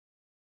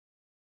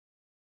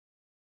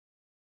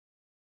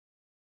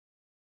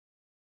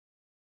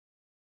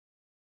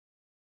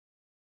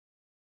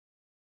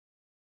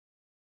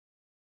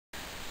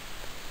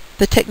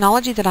The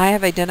technology that I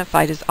have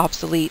identified as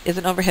obsolete is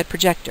an overhead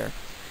projector.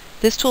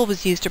 This tool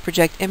was used to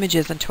project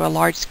images onto a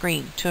large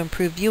screen to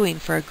improve viewing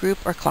for a group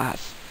or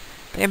class.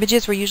 The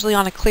images were usually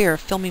on a clear,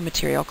 filmy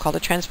material called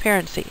a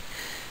transparency.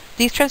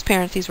 These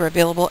transparencies were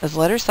available as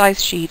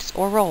letter-sized sheets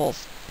or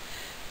rolls.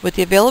 With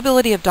the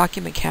availability of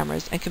document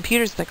cameras and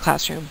computers in the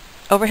classroom,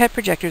 overhead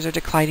projectors are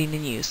declining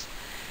in use.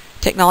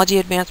 Technology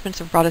advancements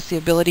have brought us the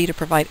ability to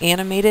provide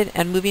animated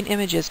and moving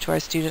images to our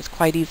students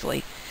quite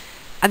easily,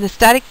 and the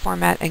static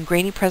format and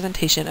grainy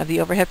presentation of the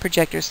overhead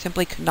projectors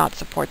simply could not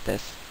support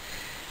this.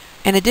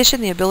 In addition,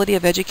 the ability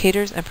of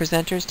educators and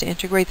presenters to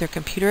integrate their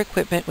computer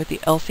equipment with the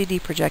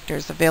LCD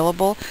projectors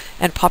available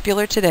and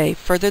popular today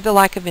furthered the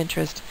lack of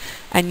interest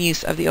and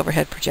use of the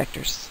overhead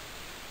projectors.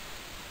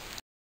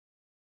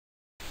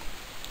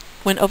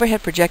 When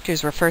overhead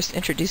projectors were first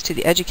introduced to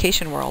the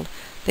education world,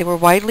 they were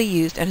widely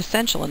used and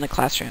essential in the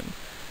classroom.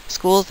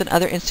 Schools and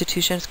other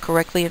institutions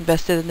correctly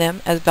invested in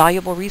them as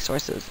valuable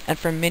resources, and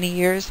for many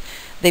years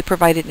they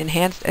provided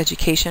enhanced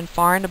education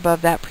far and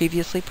above that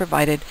previously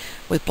provided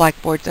with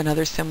blackboards and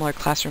other similar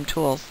classroom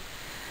tools.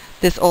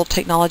 This old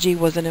technology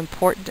was an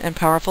important and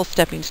powerful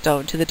stepping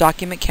stone to the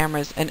document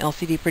cameras and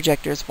LCD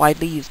projectors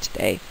widely used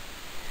today.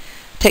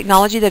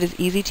 Technology that is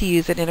easy to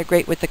use and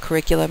integrate with the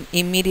curriculum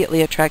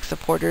immediately attracts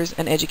supporters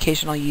and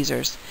educational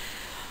users.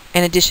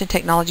 In addition,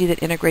 technology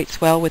that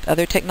integrates well with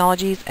other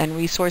technologies and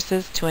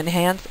resources to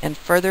enhance and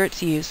further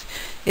its use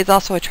is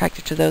also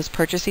attractive to those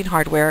purchasing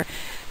hardware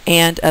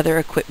and other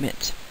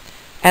equipment.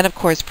 And of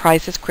course,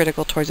 price is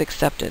critical towards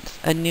acceptance.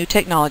 A new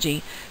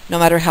technology, no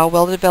matter how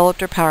well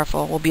developed or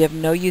powerful, will be of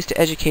no use to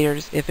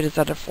educators if it is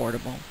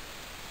unaffordable.